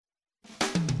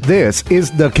This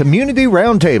is the Community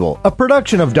Roundtable, a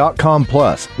production of .com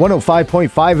Plus, 105.5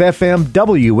 FM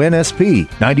WNSP,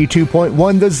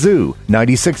 92.1 The Zoo,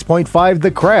 96.5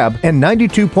 The Crab, and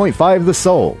 92.5 The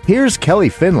Soul. Here's Kelly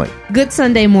Finley. Good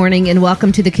Sunday morning and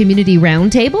welcome to the Community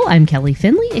Roundtable. I'm Kelly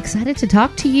Finley, excited to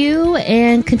talk to you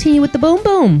and continue with the boom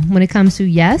boom when it comes to,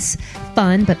 yes,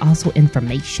 fun, but also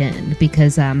information,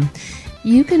 because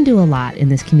you can do a lot in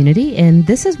this community, and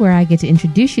this is where I get to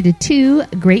introduce you to two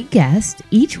great guests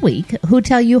each week who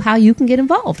tell you how you can get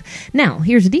involved. Now,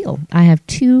 here's the deal. I have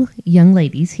two young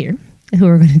ladies here who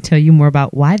are going to tell you more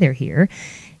about why they're here.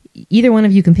 Either one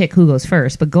of you can pick who goes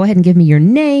first, but go ahead and give me your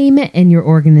name and your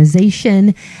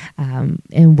organization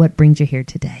and what brings you here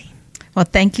today. Well,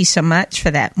 thank you so much for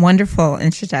that wonderful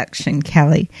introduction,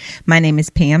 Kelly. My name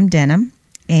is Pam Denham,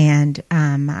 and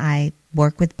I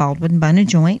work with Baldwin Bun &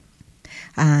 Joint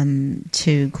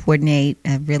to coordinate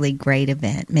a really great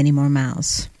event, Many More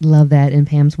Miles. Love that. And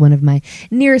Pam's one of my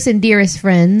nearest and dearest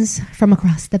friends from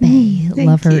across the bay.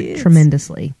 Love her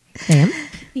tremendously. Pam?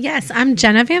 Yes, I'm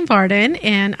Jenna Van Varden,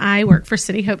 and I work for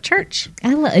City Hope Church.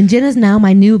 And Jenna's now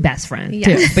my new best friend,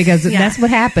 too, because that's what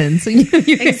happens.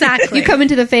 Exactly. You come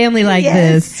into the family like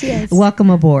this. Yes. Welcome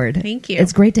aboard. Thank you.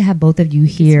 It's great to have both of you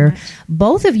here. So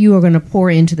both of you are going to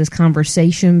pour into this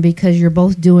conversation because you're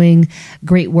both doing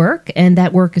great work, and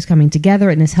that work is coming together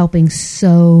and is helping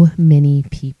so many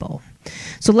people.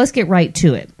 So let's get right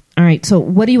to it. All right, so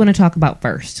what do you want to talk about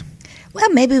first? Well,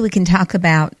 maybe we can talk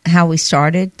about how we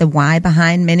started, the why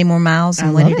behind Many More Miles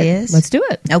and what it is. Let's do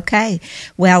it. Okay.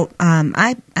 Well,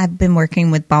 I've been working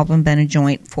with Baldwin Bun &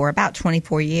 Joint for about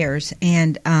 24 years,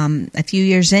 and a few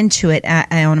years into it,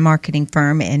 I own a marketing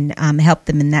firm and help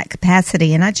them in that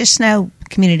capacity. And I just know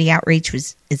community outreach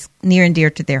is near and dear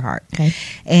to their heart. Okay.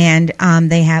 And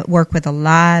they work with a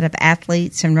lot of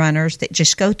athletes and runners that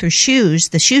just go through shoes.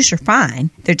 The shoes are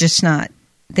fine. They're just not,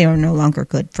 they are no longer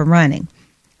good for running.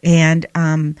 And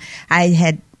I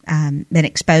had been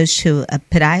exposed to a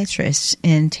podiatrist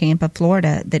in Tampa,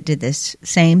 Florida, that did this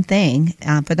same thing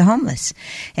for the homeless.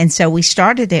 And so we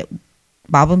started at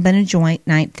Baldwin Bun & Joint.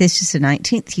 This is the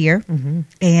 19th year.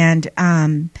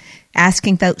 And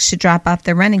asking folks to drop off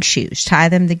their running shoes, tie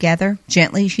them together,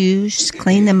 gently use,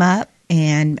 clean them up,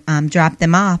 and drop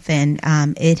them off. And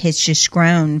it has just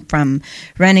grown from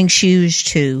running shoes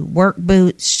to work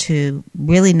boots to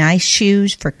really nice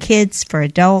shoes for kids, for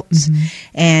adults.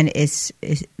 And it's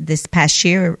this past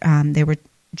year, there were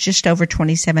just over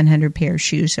 2,700 pair of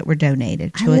shoes that were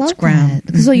donated. So it's grown.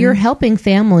 So you're helping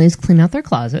families clean out their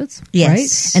closets, right?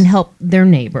 And help their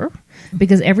neighbor.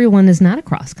 Because everyone is not a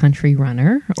cross-country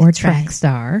runner or a track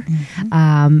star.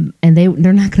 And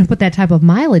they're not going to put that type of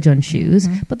mileage on shoes,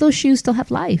 but those shoes still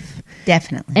have life.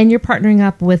 Definitely. And you're partnering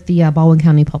up with the Baldwin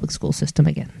County Public School System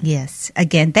again. Yes.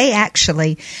 Again, they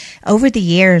actually, over the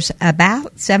years,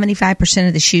 about 75%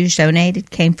 of the shoes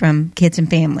donated came from kids and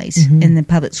families in the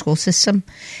public school system,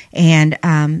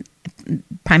 and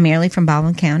primarily from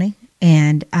Baldwin County.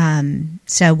 And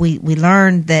so we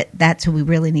learned that that's who we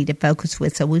really need to focus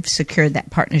with. So we've secured that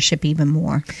partnership even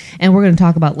more. And we're going to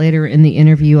talk about later in the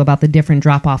interview about the different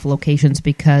drop-off locations,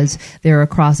 because they're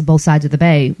across both sides of the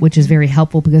bay, which is very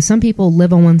helpful because some people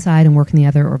live on one side and work on the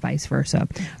other, or vice versa.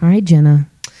 All right, Jenna.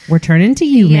 We're turning to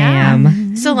you,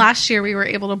 ma'am. So last year we were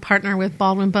able to partner with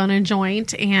Baldwin Bun &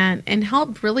 Joint and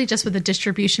help really just with the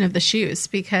distribution of the shoes,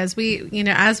 because we,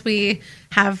 as we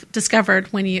have discovered,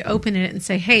 when you open it and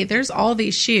say, hey, there's all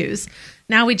these shoes,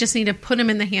 now we just need to put them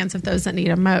in the hands of those that need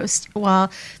them most. Well,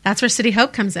 that's where City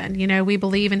Hope comes in. We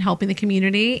believe in helping the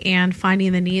community and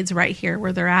finding the needs right here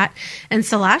where they're at. And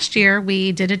so last year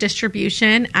we did a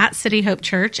distribution at City Hope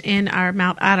Church at our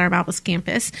Malpas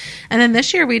campus. And then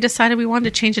this year we decided we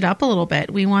wanted to change it up a little bit.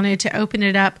 We wanted to open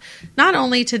it up not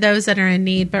only to those that are in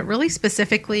need, but really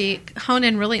specifically hone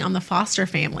in really on the foster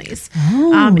families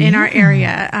in our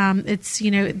area. It's,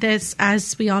 this,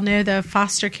 as we all know, the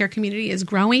foster care community is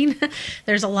growing.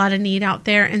 There's a lot of need out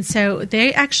there. And so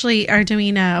they actually are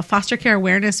doing a foster care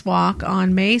awareness walk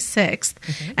on May 6th.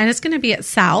 And it's going to be at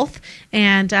South.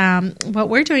 And what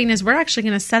we're doing is we're actually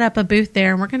going to set up a booth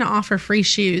there, and we're going to offer free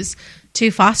shoes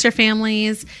to foster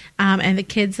families and the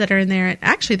kids that are in there,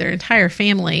 actually their entire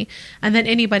family, and then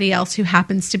anybody else who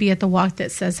happens to be at the walk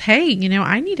that says, hey,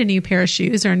 I need a new pair of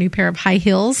shoes or a new pair of high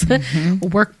heels,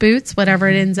 work boots, whatever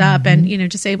it ends up, and,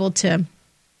 just able to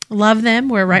love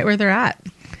them right where they're at.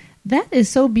 That is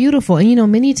so beautiful.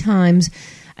 And, many times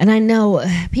And I know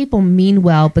people mean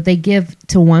well, but they give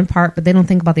to one part, but they don't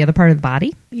think about the other part of the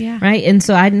body. Yeah. Right. And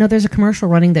so I know there's a commercial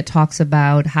running that talks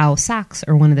about how socks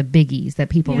are one of the biggies that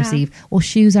people receive. Well,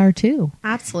 shoes are too.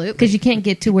 Absolutely. Because you can't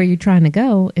get to where you're trying to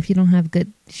go if you don't have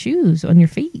good shoes on your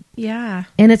feet. Yeah.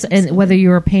 And and whether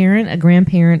you're a parent, a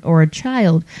grandparent, or a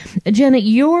child. Janet,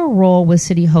 your role with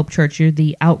City Hope Church, you're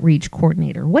the outreach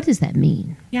coordinator. What does that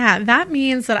mean? Yeah, that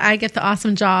means that I get the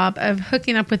awesome job of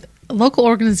hooking up with local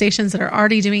organizations that are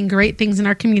already doing great things in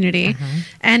our community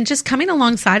and just coming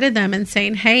alongside of them and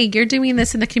saying, hey, you're doing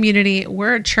this in the community.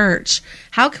 We're a church.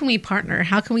 How can we partner?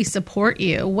 How can we support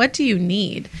you? What do you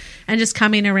need? And just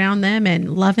coming around them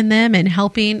and loving them and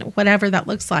helping, whatever that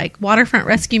looks like. Waterfront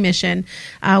Rescue Mission,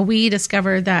 we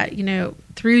discovered that,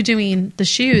 through doing the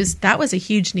shoes, that was a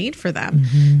huge need for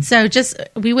them. So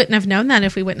we wouldn't have known that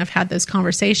if we wouldn't have had those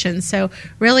conversations. So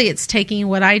really it's taking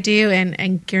what I do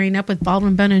and gearing up with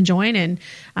Baldwin Bone and Joint and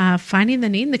finding the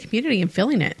need in the community and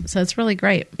filling it. So it's really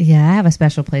great. Yeah, I have a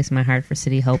special place in my heart for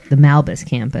City Hope, the Malbus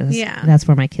campus. Yeah. That's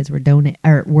where my kids were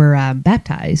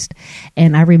baptized.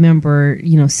 And I remember,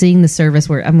 seeing the service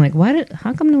where I'm like,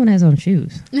 how come no one has on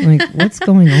shoes? I'm like, what's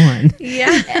going on?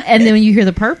 Yeah. And then when you hear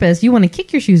the purpose, you want to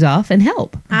kick your shoes off and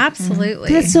help. Absolutely.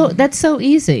 That's so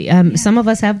easy. Some of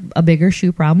us have a bigger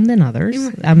shoe problem than others.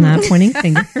 I'm not pointing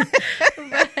fingers.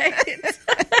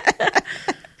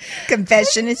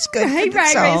 Confession is good for the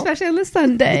soul. Right, especially on a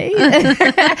Sunday.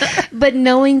 But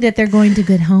knowing that they're going to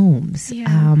good homes,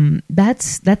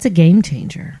 that's a game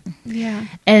changer. Yeah.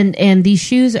 And these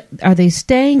shoes, are they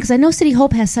staying? Because I know City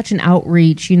Hope has such an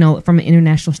outreach, from an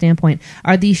international standpoint.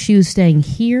 Are these shoes staying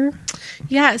here?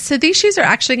 Yeah, so these shoes are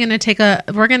actually going to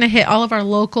we're going to hit all of our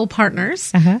local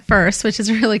partners first, which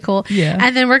is really cool. Yeah.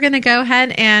 And then we're going to go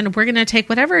ahead and we're going to take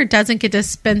whatever doesn't get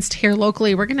dispensed here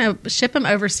locally. We're going to ship them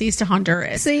overseas to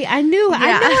Honduras. See, I knew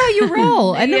how you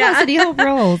roll. I know how City Hope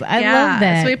rolls. I love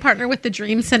that. So we partner with the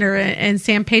Dream Center in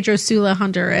San Pedro Sula,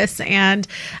 Honduras. And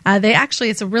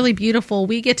it's a really beautiful,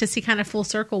 we get to see kind of full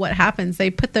circle what happens. They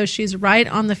put those shoes right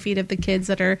on the feet of the kids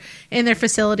that are in their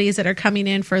facilities that are coming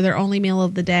in for their only meal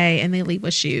of the day, and they leave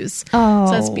with shoes. Oh,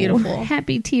 so it's beautiful.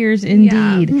 Happy tears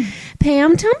indeed. Yeah.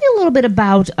 Pam, tell me a little bit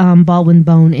about Baldwin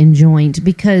Bone and Joint,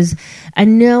 because I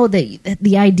know that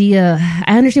the idea,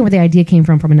 I understand where the idea came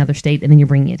from another state, and then you're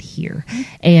bringing it here.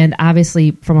 And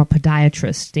obviously from a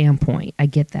podiatrist standpoint, I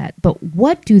get that. But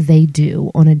what do they do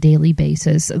on a daily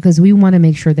basis? Because we want to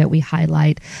make sure that we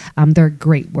highlight their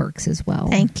great works as well.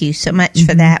 Thank you so much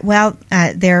for that. Well,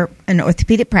 they're an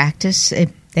orthopedic practice.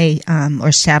 They were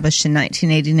established in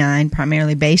 1989,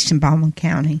 primarily based in Baldwin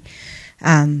County.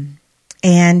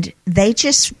 And they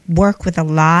just work with a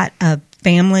lot of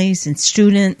families and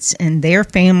students and their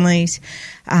families.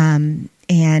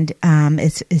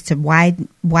 It's a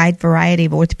wide variety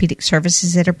of orthopedic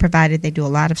services that are provided. They do a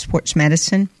lot of sports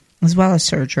medicine as well as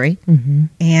surgery.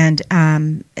 And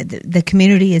the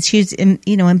community is huge. In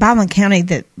Baldwin County,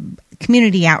 the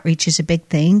community outreach is a big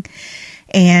thing.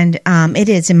 And it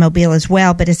is in Mobile as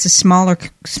well, but it's a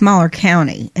smaller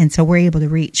county. And so we're able to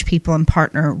reach people and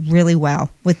partner really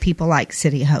well with people like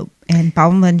City Hope. And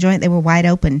Baldwin Bone Joint, they were wide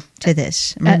open to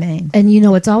this. And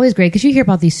it's always great because you hear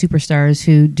about these superstars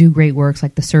who do great works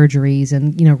like the surgeries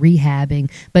and,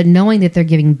 rehabbing. But knowing that they're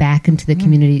giving back into the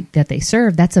community that they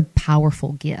serve, that's a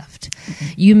powerful gift.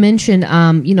 You mentioned,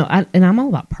 and I'm all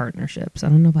about partnerships. I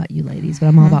don't know about you ladies, but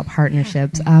I'm all about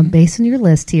partnerships based on your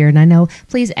list here. And I know,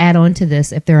 please add on to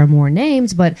this if there are more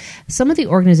names, but some of the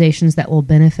organizations that will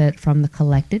benefit from the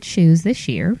collected shoes this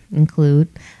year include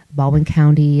Baldwin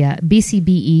County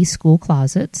BCBE School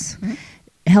Closets.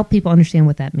 Help people understand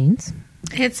what that means.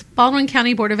 It's Baldwin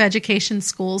County Board of Education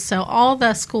schools. So all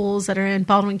the schools that are in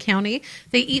Baldwin County,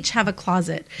 they each have a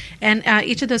closet. And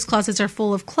each of those closets are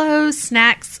full of clothes,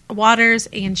 snacks, waters,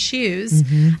 and shoes.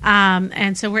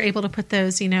 And so we're able to put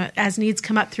those, as needs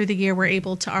come up through the year, we're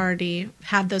able to already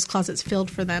have those closets filled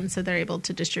for them so they're able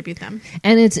to distribute them.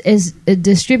 And it's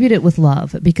distributed with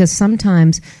love, because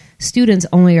sometimes students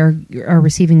only are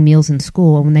receiving meals in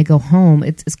school, and when they go home,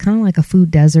 it's kind of like a food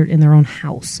desert in their own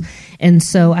house. And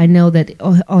so I know that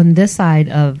on this side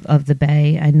of the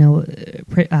bay, I know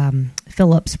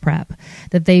Phillips Prep,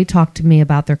 that they talk to me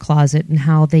about their closet and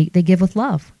how they give with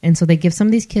love. And so they give some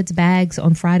of these kids bags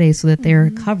on Fridays so that they're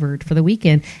covered for the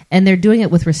weekend. And they're doing it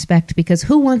with respect, because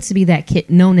who wants to be that kid,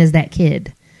 known as that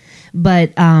kid? But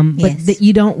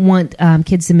you don't want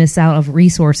kids to miss out of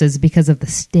resources because of the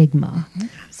stigma.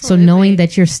 So knowing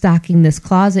that you're stocking this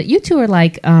closet, you two are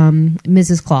like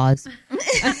Mrs. Claus.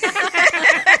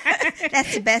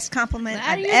 That's the best compliment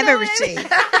I've ever received.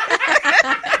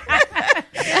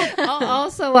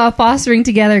 Also, Fostering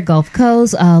Together Gulf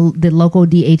Coast, the local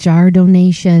DHR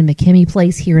donation, McKimmey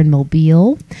Place here in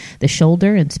Mobile, the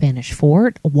Shoulder in Spanish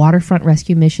Fort, a Waterfront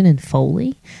Rescue Mission in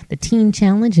Foley, the Teen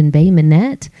Challenge in Bay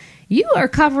Minette. You are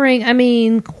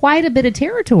covering, quite a bit of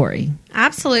territory.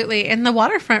 Absolutely. And the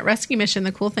Waterfront Rescue Mission,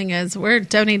 the cool thing is we're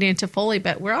donating to Foley,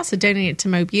 but we're also donating to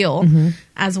Mobile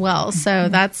as well. So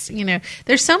that's,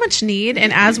 there's so much need.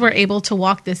 And as we're able to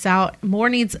walk this out, more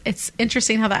needs. It's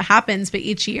interesting how that happens. But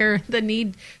each year, the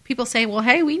need, people say, well,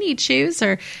 hey, we need shoes,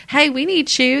 or hey, we need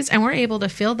shoes. And we're able to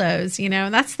fill those,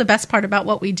 and that's the best part about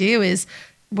what we do is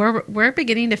we're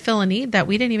beginning to fill a need that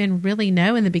we didn't even really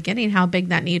know in the beginning how big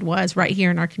that need was right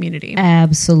here in our community.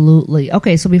 Absolutely.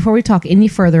 Okay, so before we talk any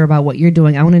further about what you're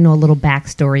doing, I want to know a little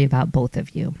backstory about both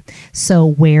of you. So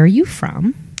where are you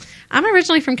from? I'm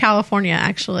originally from California,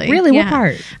 actually. Really? Yeah. What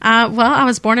part? Well, I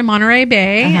was born in Monterey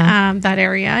Bay, that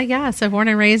area. Yeah, so born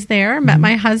and raised there. Met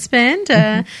my husband.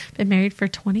 Been married for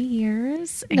 20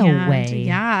 years. No way.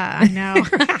 Yeah, I know.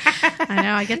 I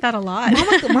know. I get that a lot.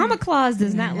 Mama Claus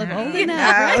does not look old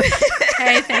enough. Right?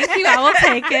 Hey, thank you. I will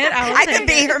take it. I can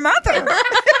be her mother.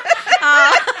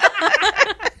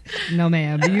 No,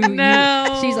 ma'am.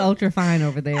 She's ultra fine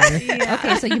over there. Yeah.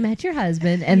 Okay, so you met your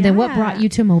husband, and then what brought you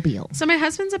to Mobile? So my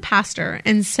husband's a pastor,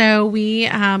 and so we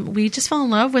just fell in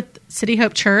love with City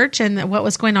Hope Church and what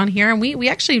was going on here, and we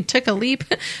actually took a leap,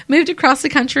 moved across the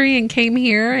country, and came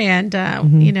here, and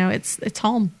it's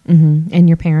home. And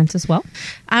your parents as well?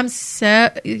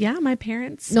 My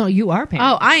parents. No, you are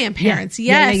parents. Oh, I am parents.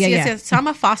 Yeah. Yes. So I'm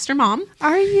a foster mom.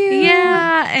 Are you?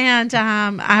 Yeah, and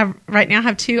I right now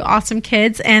have 2 awesome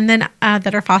kids, and then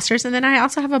that are fosters, and then I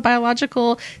also have a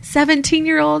biological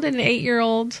 17-year-old and an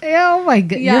 8-year-old. Oh my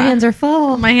God! Yeah. Your hands are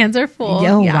full. My hands are full.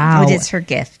 Oh wow! It is her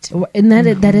gift, and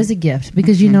that is a gift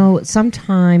because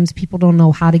sometimes people don't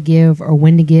know how to give or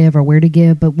when to give or where to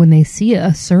give, but when they see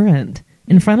a servant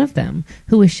in front of them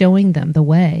who is showing them the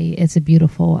way, it's a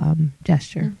beautiful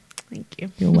gesture. Thank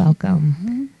you. You're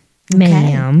welcome. Okay.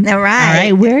 Ma'am. All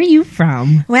right. Where are you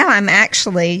from? Well, I'm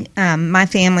actually, my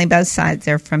family, both sides,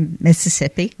 are from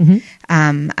Mississippi.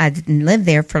 I didn't live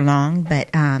there for long,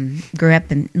 but grew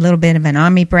up in a little bit of an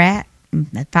Army brat.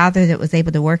 My father that was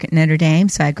able to work at Notre Dame,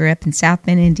 so I grew up in South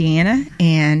Bend, Indiana,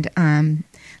 and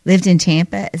lived in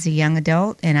Tampa as a young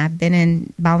adult, and I've been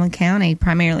in Baldwin County,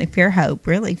 primarily Fairhope,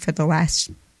 really, for the last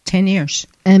 10 years.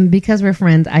 And because we're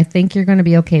friends, I think you're going to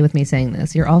be okay with me saying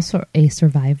this. You're also a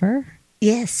survivor?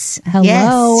 Yes.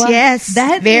 Hello. Yes.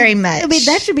 Very much. I mean,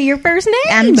 that should be your first name.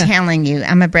 I'm telling you,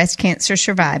 I'm a breast cancer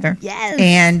survivor. Yes.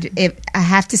 And I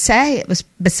have to say, it was,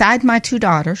 beside my 2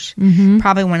 daughters,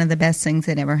 probably one of the best things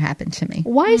that ever happened to me.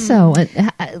 Why so?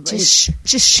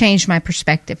 Just changed my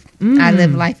perspective. I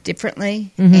live life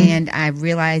differently, and I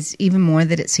realize even more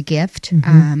that it's a gift.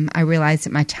 I realize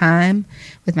that my time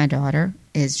with my daughter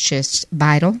is just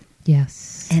vital.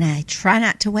 Yes. And I try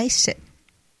not to waste it.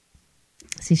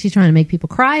 See, she's trying to make people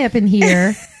cry up in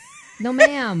here. No,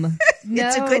 ma'am. No.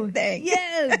 It's a good thing.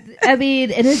 Yes. I mean,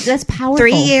 that's powerful.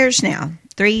 3 years now.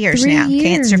 3 years now.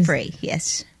 Cancer free.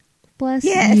 Yes. Bless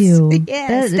you.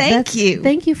 Yes. Thank you.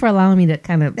 Thank you for allowing me to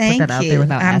kind of put that out there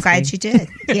without asking. I'm glad you did.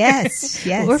 Yes.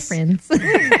 Yes. We're friends.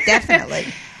 Definitely.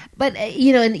 But,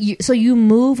 so you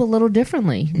move a little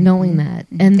differently knowing that.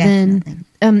 And Definitely.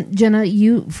 then, Jenna,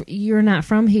 you're not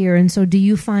from here. And so do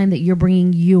you find that you're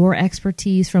bringing your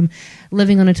expertise from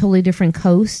living on a totally different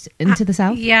coast into the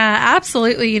South? Yeah,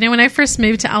 absolutely. When I first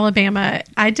moved to Alabama,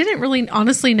 I didn't really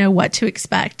honestly know what to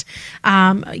expect.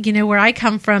 Where I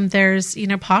come from, there's,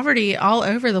 poverty all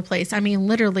over the place. I mean,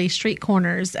 literally street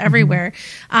corners everywhere.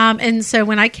 And so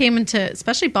when I came into,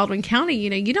 especially Baldwin County,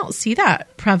 you don't see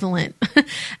that prevalent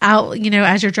out,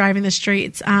 as you're driving the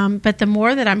streets. But the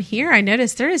more that I'm here, I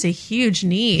notice there is a huge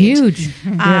need. Huge.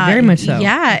 Yeah, very much so.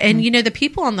 Yeah. And, the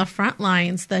people on the front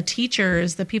lines, the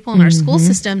teachers, the people in our school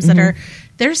systems that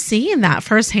they're seeing that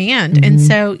firsthand. And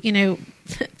so,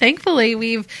 thankfully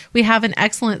we have an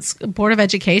excellent board of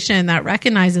education that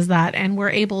recognizes that, and we're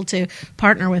able to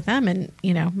partner with them and,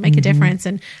 make a difference.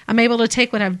 And I'm able to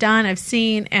take what I've done, I've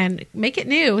seen, and make it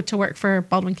new to work for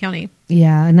Baldwin County.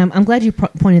 Yeah, and I'm glad you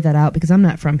pointed that out because I'm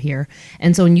not from here.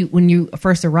 And so when you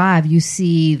first arrive, you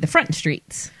see the front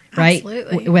streets. Right?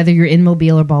 Absolutely. Whether you're in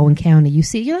Mobile or Baldwin County,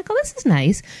 you're like, oh, this is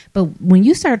nice. But when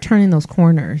you start turning those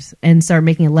corners and start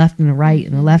making a left and a right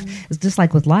and a left, it's just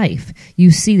like with life.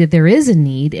 You see that there is a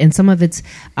need, and some of it's,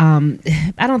 I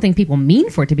don't think people mean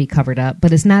for it to be covered up,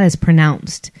 but it's not as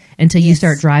pronounced until you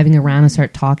start driving around and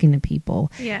start talking to people.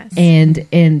 Yes.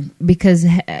 And because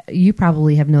you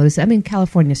probably have noticed, I'm in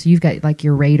California, so you've got like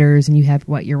your Raiders and you have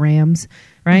your Rams,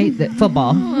 right? The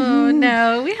football. Oh,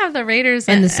 No, we have the Raiders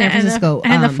and the San Francisco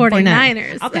and the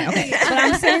 49ers. Okay. But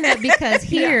I'm saying that because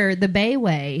here the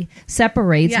Bayway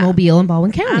separates Yeah. Mobile and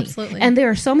Baldwin County. Absolutely. And there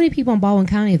are so many people in Baldwin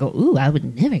County who go, ooh, I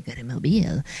would never go to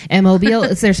Mobile. And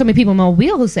Mobile, there's so many people in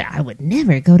Mobile who say, I would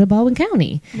never go to Baldwin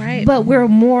County. Right. But we're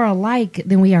more alike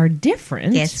than we are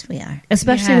different. Yes, we are.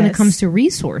 Especially when it Yes. comes to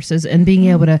resources and being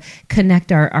able to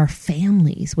connect our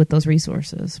families with those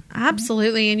resources.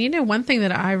 Absolutely. And one thing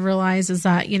that I realize is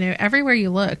that, everywhere you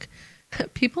look,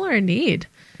 people are in need.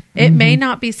 It may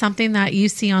not be something that you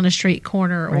see on a street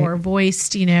corner or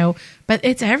voiced, but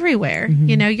it's everywhere.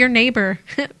 Your neighbor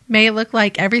may look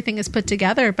like everything is put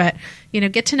together, but,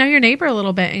 get to know your neighbor a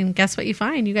little bit, and guess what you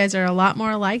find? You guys are a lot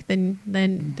more alike than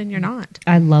you're not.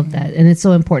 I love that. And it's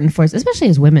so important for us, especially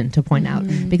as women, to point out,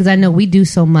 because I know we do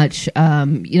so much,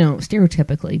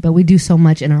 stereotypically, but we do so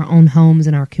much in our own homes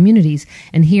and our communities,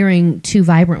 and hearing two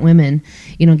vibrant women,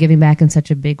 giving back in such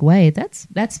a big way, that's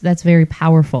very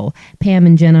powerful. Pam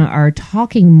and Jenna are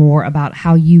talking more about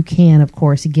how you can, of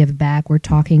course, give back. We're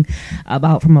talking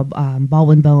about from a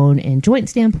Baldwin Bone and Joint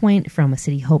standpoint, from a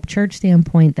City Hope Church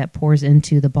standpoint that pours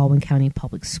into the Baldwin County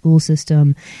public school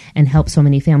system and helps so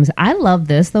many families. I love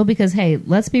this, though, because, hey,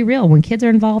 let's be real. When kids are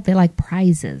involved, they like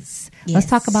prizes. Yes. Let's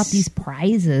talk about these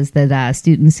prizes that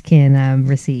students can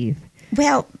receive.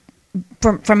 Well,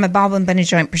 from a Baldwin Bone and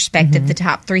Joint perspective, the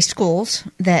top 3 schools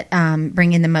that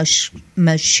bring in the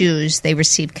most shoes, they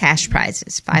receive cash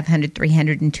prizes, $500,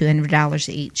 $300, and $200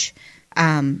 each,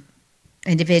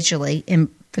 individually, and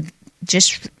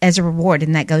just as a reward,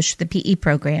 and that goes to the PE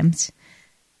programs.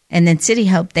 And then City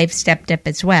Hope, they've stepped up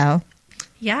as well.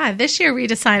 Yeah, this year we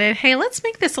decided, hey, let's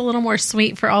make this a little more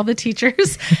sweet for all the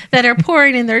teachers that are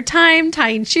pouring in their time,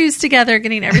 tying shoes together,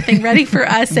 getting everything ready for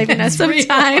us, saving us some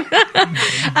time.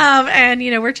 And,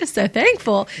 we're just so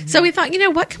thankful. So we thought,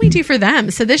 what can we do for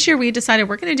them? So this year we decided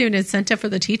we're going to do an incentive for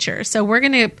the teacher. So we're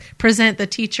going to present the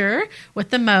teacher with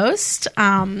the most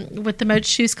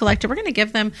shoes collected. We're going to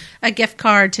give them a gift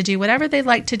card to do whatever they'd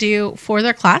like to do for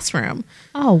their classroom.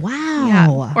 Oh, wow.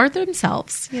 Yeah, or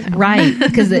themselves. Right,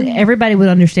 because everybody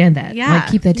would understand that. Yeah. Like,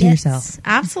 keep that to yourself.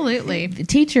 Absolutely. The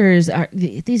teachers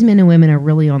these men and women are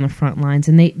really on the front lines,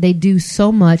 and they do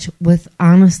so much with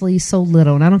honestly so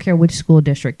little. And I don't care which school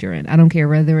district you're in. I don't care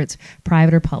whether it's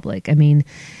private or public. I mean,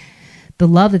 the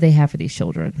love that they have for these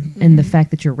children and the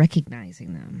fact that you're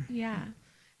recognizing them. Yeah.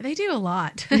 They do a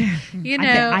lot.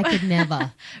 I could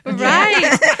never.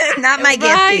 Right. Not my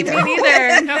gift either. Me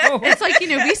neither. No. It's like,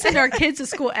 we send our kids to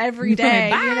school every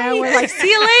day. We're like, see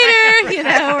you later.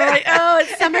 We're like, oh,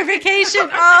 it's summer vacation.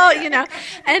 Oh,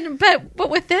 and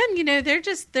but with them,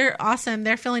 they're awesome.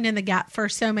 They're filling in the gap for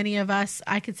so many of us.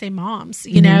 I could say moms,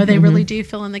 they really do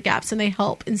fill in the gaps, and they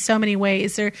help in so many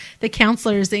ways. They're the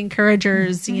counselors, the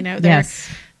encouragers, they're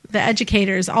the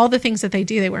educators, all the things that they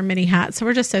do. They wear many hats. So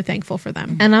we're just so thankful for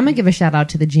them. And I'm going to give a shout out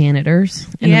to the janitors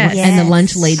and, Yes. and the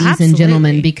lunch ladies Absolutely. and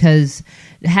gentlemen, because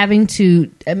having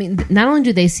to, not only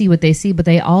do they see what they see, but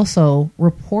they also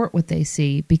report what they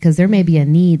see, because there may be a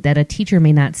need that a teacher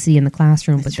may not see in the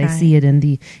classroom, but they see it in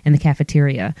the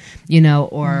cafeteria,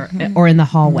 or in the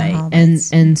hallway.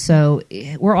 And so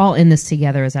we're all in this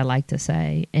together, as I like to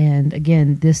say. And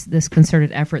again, this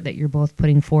concerted effort that you're both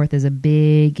putting forth is a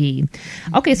biggie.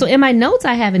 Okay, so in my notes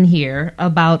I have in here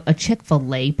about a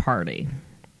Chick-fil-A party.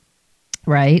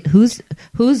 Right? Who's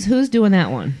doing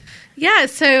that one? Yeah,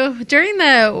 so during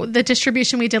the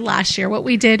distribution we did last year, what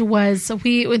we did was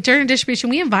during distribution,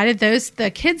 we invited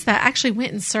the kids that actually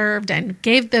went and served and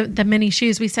gave the mini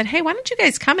shoes. We said, hey, why don't you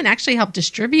guys come and actually help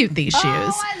distribute these shoes?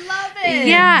 Oh, I love it.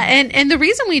 Yeah, and the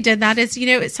reason we did that is,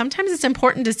 sometimes it's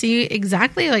important to see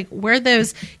exactly like where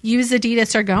those used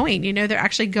Adidas are going. They're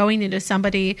actually going into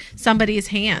somebody's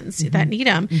hands that need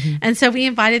them. And so we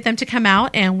invited them to come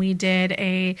out, and we did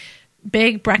a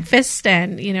big breakfast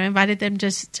and invited them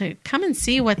just to come and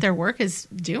see what their work is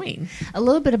doing. A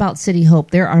little bit about City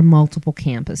Hope. There are multiple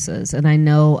campuses, and I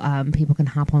know people can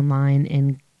hop online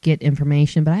and get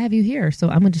information, but I have you here, so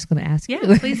I'm just going to ask you.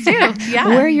 Please do. Yeah.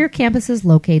 Where are your campuses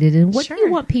located, and what do you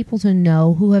want people to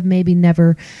know who have maybe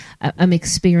never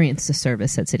experienced a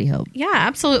service at City Hope? Yeah,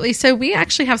 absolutely. So we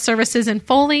actually have services in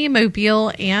Foley,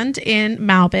 Mobile, and in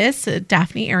Malbis,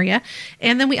 Daphne area.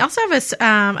 And then we also have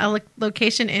a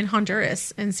location in Honduras,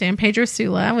 in San Pedro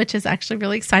Sula, which is actually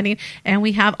really exciting. And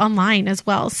we have online as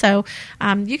well. So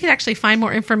you can actually find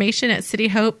more information at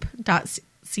cityhope.cc.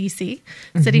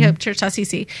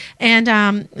 cityhopechurch.cc, and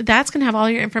that's going to have all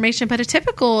your information. But a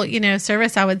typical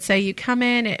service, I would say, you come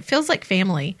in, it feels like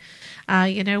family.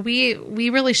 We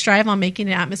really strive on making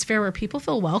an atmosphere where people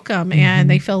feel welcome and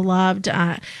they feel loved.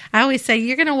 I always say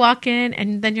you're going to walk in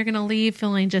and then you're going to leave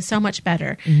feeling just so much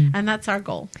better, and that's our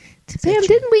goal. Pam,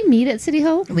 didn't we meet at City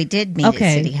Hope? We did meet at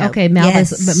City Hope. Okay,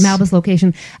 Malbus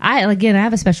location. I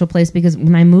have a special place because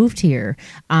when I moved here,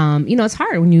 it's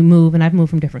hard when you move, and I've moved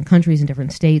from different countries and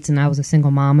different states, and I was a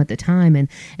single mom at the time,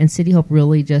 and City Hope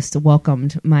really just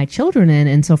welcomed my children in,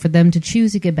 and so for them to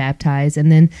choose to get baptized,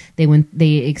 and then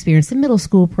they experienced the middle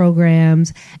school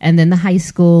programs, and then the high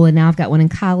school, and now I've got one in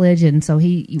college, and so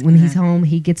when he's home,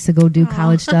 he gets to go do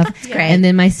college stuff, and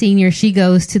then my senior, she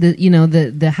goes to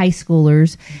the high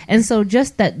schoolers, and so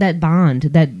just that bond,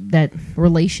 that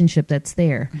relationship that's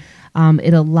there,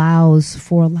 it allows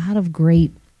for a lot of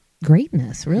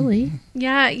greatness, really.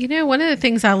 Yeah, one of the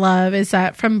things I love is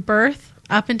that from birth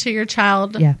up until your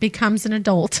child becomes an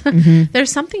adult,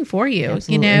 there's something for you,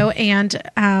 Absolutely.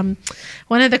 And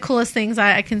one of the coolest things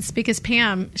I can speak is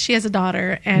Pam. She has a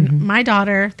daughter, and my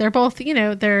daughter, they're both,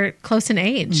 they're close in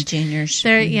age. Juniors.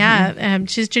 They're,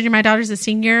 she's junior. My daughter's a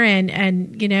senior,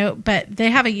 and but they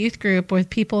have a youth group with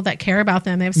people that care about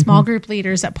them. They have small group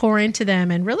leaders that pour into them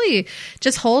and really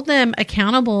just hold them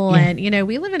accountable. And,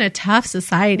 we live in a tough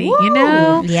society,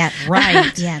 Yeah,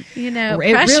 right. Yeah.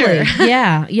 Pressure. Really,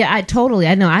 yeah, I totally.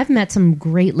 I know. I've met some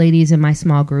great ladies in my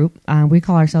small group. We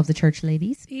call ourselves the church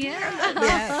ladies. Yeah.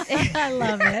 I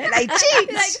love it. Like,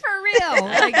 geez. Like for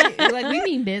real. Like we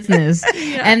mean business.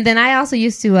 And then I also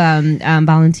used to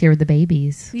volunteer with the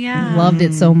babies. Yeah. Loved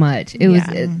it so much. It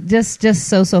was just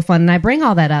so fun. And I bring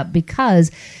all that up because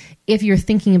if you're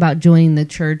thinking about joining the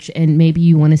church and maybe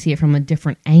you want to see it from a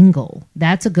different angle,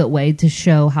 that's a good way to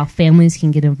show how families can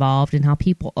get involved and how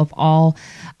people of all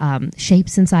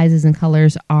shapes and sizes and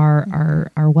colors are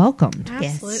welcomed.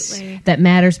 Absolutely. That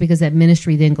matters because that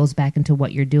ministry then goes back into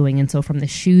what you're doing. And so from the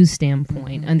shoes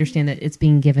standpoint, understand that it's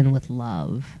being given with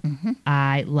love.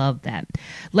 I love that.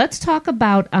 Let's talk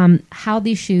about how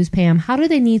these shoes, Pam, how do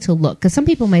they need to look? Because some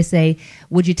people may say,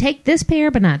 would you take this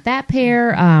pair but not that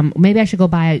pair? Maybe I should go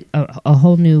buy a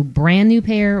whole brand new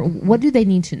pair. What do they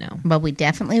need to know? Well, we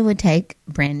definitely would take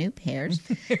brand new pairs.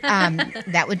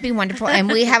 That would be wonderful. And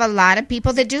we have a lot of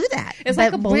people that do that. It's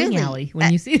like a bowling alley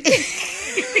when you see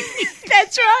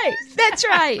That's right.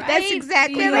 That's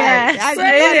exactly right.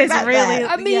 It is really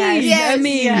a meme.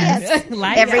 Yes.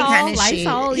 Every kind of shoe.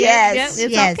 Lysol, Yes.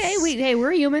 It's okay.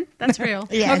 We're human. That's real.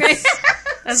 Yes. Okay.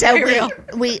 That's So very real.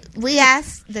 we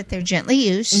ask that they're gently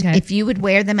used. Okay. If you would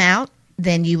wear them out,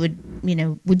 then you would,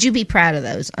 would you be proud of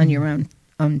those on your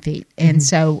own feet? And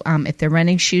so if they're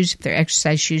running shoes, if they're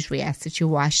exercise shoes, we ask that you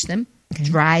wash them,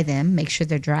 dry them, make sure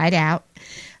they're dried out.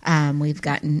 We've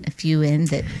gotten a few in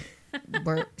that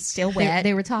were still wet.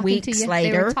 They were talking weeks to you.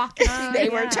 later. They were talking. They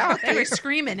were talking. They were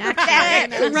screaming,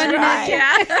 actually. That's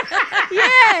right.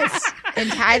 Yes,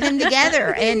 and tie them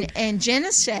together. And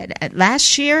Jenna said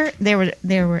last year there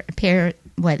were a pair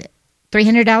 $300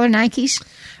 Nikes.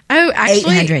 Oh,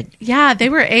 actually, $800. Yeah, they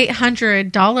were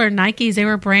 $800 Nikes. They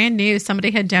were brand new.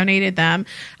 Somebody had donated them.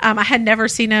 I had never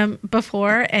seen them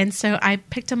before, and so I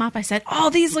picked them up. I said, "Oh,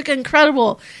 these look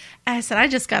incredible." And I said, "I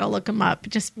just got to look them up."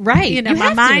 Just right, you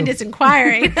my mind is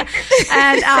inquiring. And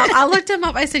I looked them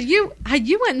up. I said, "You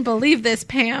wouldn't believe this,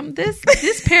 Pam. This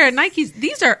pair of Nikes.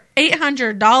 These are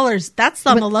 $800. That's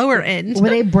on the lower end." Were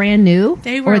they brand new?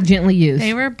 They were or gently used.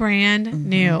 They were brand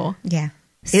new. Yeah.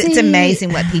 See, it's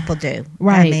amazing what people do.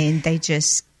 Right. I mean, they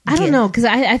just... I don't know, because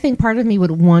I think part of me would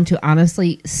want to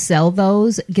honestly sell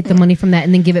those, get the money from that,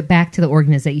 and then give it back to the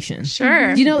organization.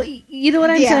 Sure. You know what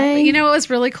I'm saying? You know what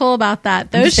was really cool about that?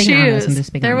 Those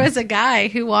shoes. There was a guy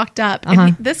who walked up,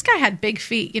 and this guy had big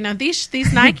feet. These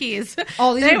Nikes.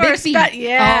 Oh, these they are big feet.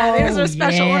 These were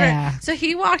special yeah. order. So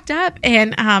he walked up,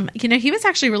 and he was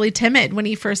actually really timid when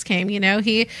he first came. He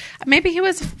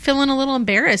was feeling a little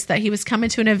embarrassed that he was coming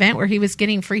to an event where he was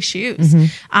getting free shoes.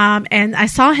 And I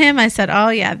saw him. I said, "Oh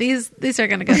yeah, these are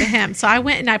going to go to him." So I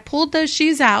went and I pulled those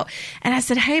shoes out, and I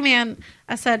said, "Hey man,"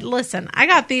 I said, "Listen, I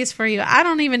got these for you. I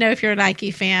don't even know if you're a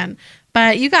Nike fan,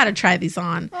 but you got to try these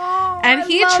on." And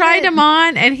he tried them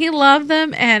on, and he loved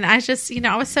them. And I just,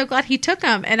 I was so glad he took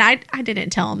them. And I didn't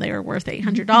tell him they were worth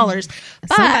 $800.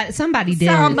 But somebody did.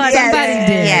 Somebody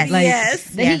did.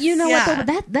 Yes. You know what?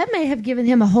 Though? That may have given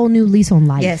him a whole new lease on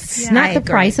life. Yes. Not I the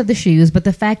agree. price of the shoes, but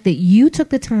the fact that you took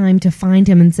the time to find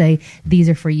him and say, "These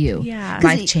are for you." Yeah.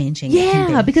 Life-changing.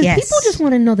 Yeah, because people just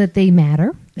want to know that they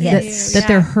matter, Yes. that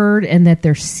they're heard and that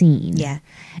they're seen. Yeah.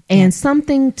 And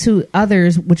something to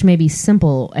others, which may be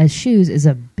simple as shoes, is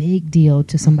a big deal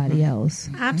to somebody else.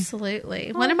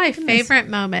 Absolutely. One of my favorite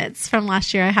moments from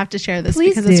last year, I have to share this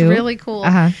Please because do. it's really cool.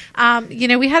 Uh-huh.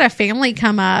 We had a family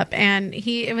come up, and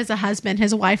it was a husband.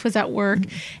 His wife was at work,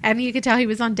 and you could tell he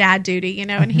was on dad duty,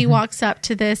 and he walks up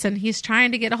to this, and he's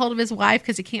trying to get a hold of his wife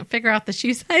because he can't figure out the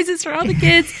shoe sizes for all the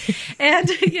kids. And,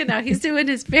 he's doing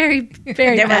his very,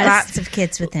 very There best. were lots of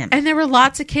kids with him. And there were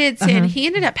lots of kids, and he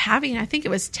ended up having, I think it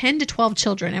was 10 to 12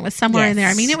 children. It was somewhere in there.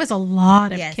 I mean, it was a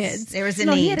lot of kids. There was a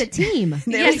No, need. he had a team.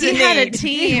 He had a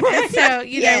team. And so,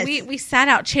 Yes. we sat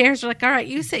out chairs. We're like, all right,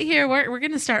 you sit here. We're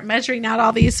going to start measuring out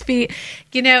all these feet,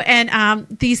 and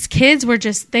these kids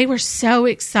they were so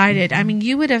excited. I mean,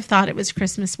 you would have thought it was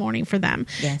Christmas morning for them.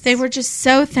 Yes. They were just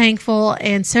so thankful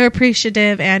and so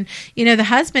appreciative. And, the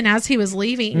husband, as he was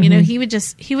leaving,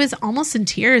 he was almost in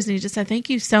tears, and he just said, thank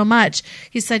you so much.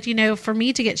 He said, for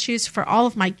me to get shoes for all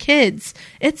of my kids,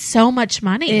 it's so much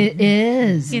money. It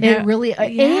is. It really,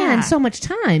 and so much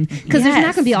time, because there's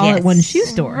not going to be all at one shoe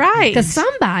store, right? Because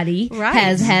somebody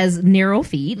has narrow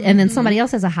feet, and then somebody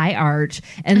else has a high arch,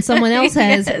 and someone else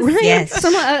has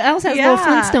someone else has little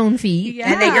Flintstone feet,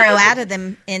 And they grow out of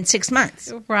them in 6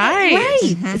 months.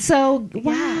 Right. So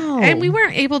wow. And we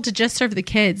weren't able to just serve the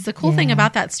kids. The cool thing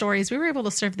about that story is we were able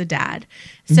to serve the dad.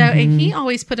 So and he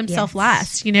always put himself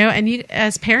last, and you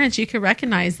as parents you could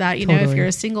recognize that, if you're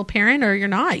a single parent or you're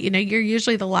not, you're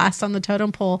usually the last on the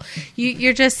totem pole.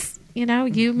 You're just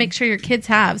you make sure your kids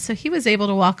have. So he was able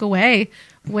to walk away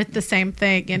with the same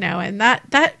thing, and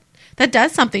that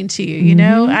does something to you.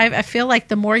 I feel like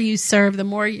the more you serve, the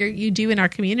more you do in our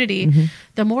community,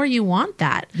 the more you want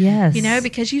that. Yes.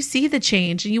 Because you see the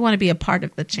change and you want to be a part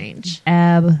of the change.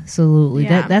 Absolutely.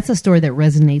 Yeah. That's a story that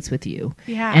resonates with you.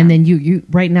 Yeah. And then you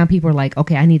right now people are like,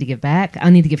 okay, I need to give back. I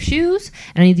need to give shoes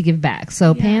and I need to give back.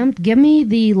 So Pam, give me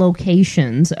the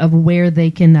locations of where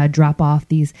they can drop off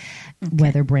these,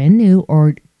 whether brand new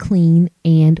or clean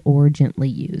and or gently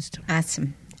used.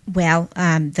 Awesome. Well,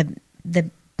 the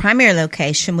primary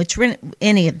location, which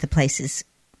any of the places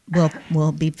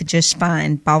will be just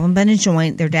fine. Baldwin Bun and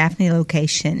Joint, their Daphne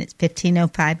location. It's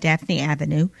 1505 Daphne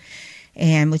Avenue,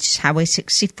 and which is Highway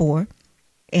 64.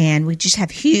 And we just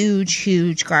have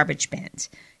huge garbage bins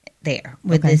there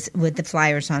with with the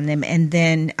flyers on them. And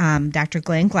then Dr.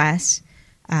 Glenn Glass,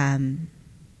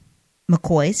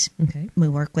 McCoy's. Okay. We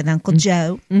work with Uncle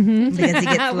Joe because he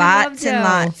gets lots and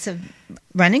lots of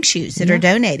running shoes that are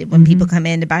donated when people come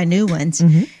in to buy new ones.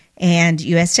 And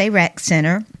USA Rec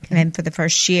Center, and for the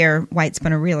first year, White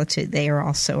Spunner Realty, they are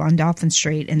also on Dolphin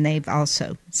Street, and they've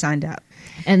also signed up.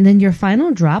 And then your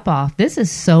final drop-off, this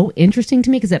is so interesting to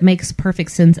me because it makes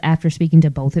perfect sense after speaking to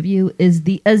both of you, is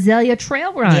the Azalea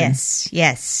Trail Run.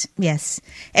 Yes.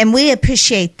 And we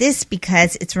appreciate this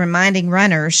because it's reminding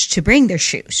runners to bring their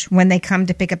shoes when they come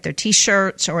to pick up their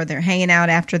T-shirts or they're hanging out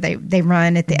after they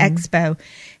run at the expo.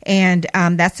 And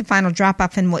that's the final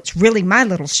drop-off. And what's really my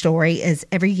little story is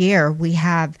every year we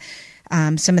have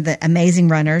some of the amazing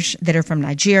runners that are from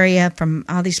Nigeria, from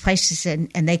all these places, and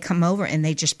they come over and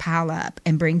they just pile up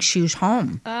and bring shoes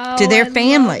home to their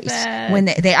families. When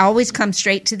they always come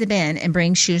straight to the bin and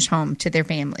bring shoes home to their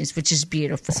families, which is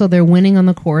beautiful. So they're winning on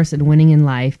the course and winning in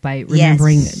life by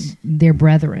remembering their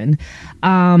brethren.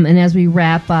 And as we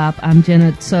wrap up,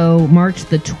 Jenna, so March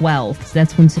the 12th,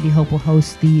 that's when City Hope will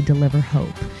host the Deliver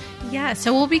Hope. Yeah,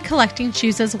 so we'll be collecting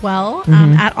shoes as well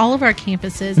at all of our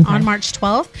campuses on March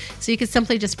 12th. So you can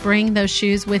simply just bring those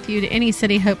shoes with you to any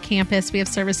City Hope campus. We have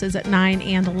services at 9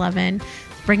 and 11.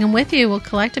 Bring them with you. We'll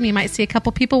collect them. You might see a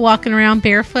couple people walking around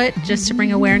barefoot just to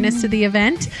bring awareness to the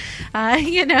event.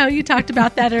 You talked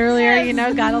about that earlier.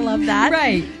 Gotta love that.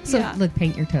 Right. So look,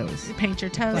 paint your toes. Paint your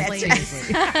toes,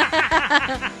 ladies.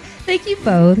 Thank you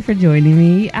both for joining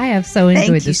me. I have so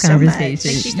enjoyed this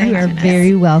conversation. You are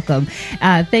very welcome.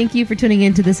 Thank you for tuning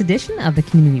in to this edition of the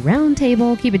Community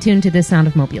Roundtable. Keep it tuned to the Sound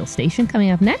of Mobile station.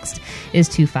 Coming up next is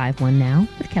 251 Now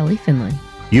with Kelly Finley.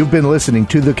 You've been listening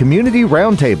to the Community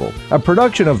Roundtable, a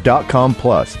production of .com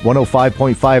Plus,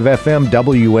 105.5 FM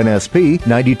WNSP,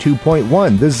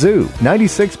 92.1 The Zoo,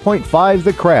 96.5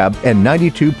 The Crab, and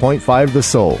 92.5 The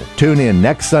Soul. Tune in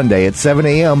next Sunday at 7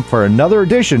 a.m. for another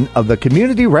edition of the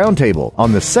Community Roundtable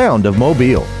on the Sound of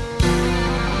Mobile.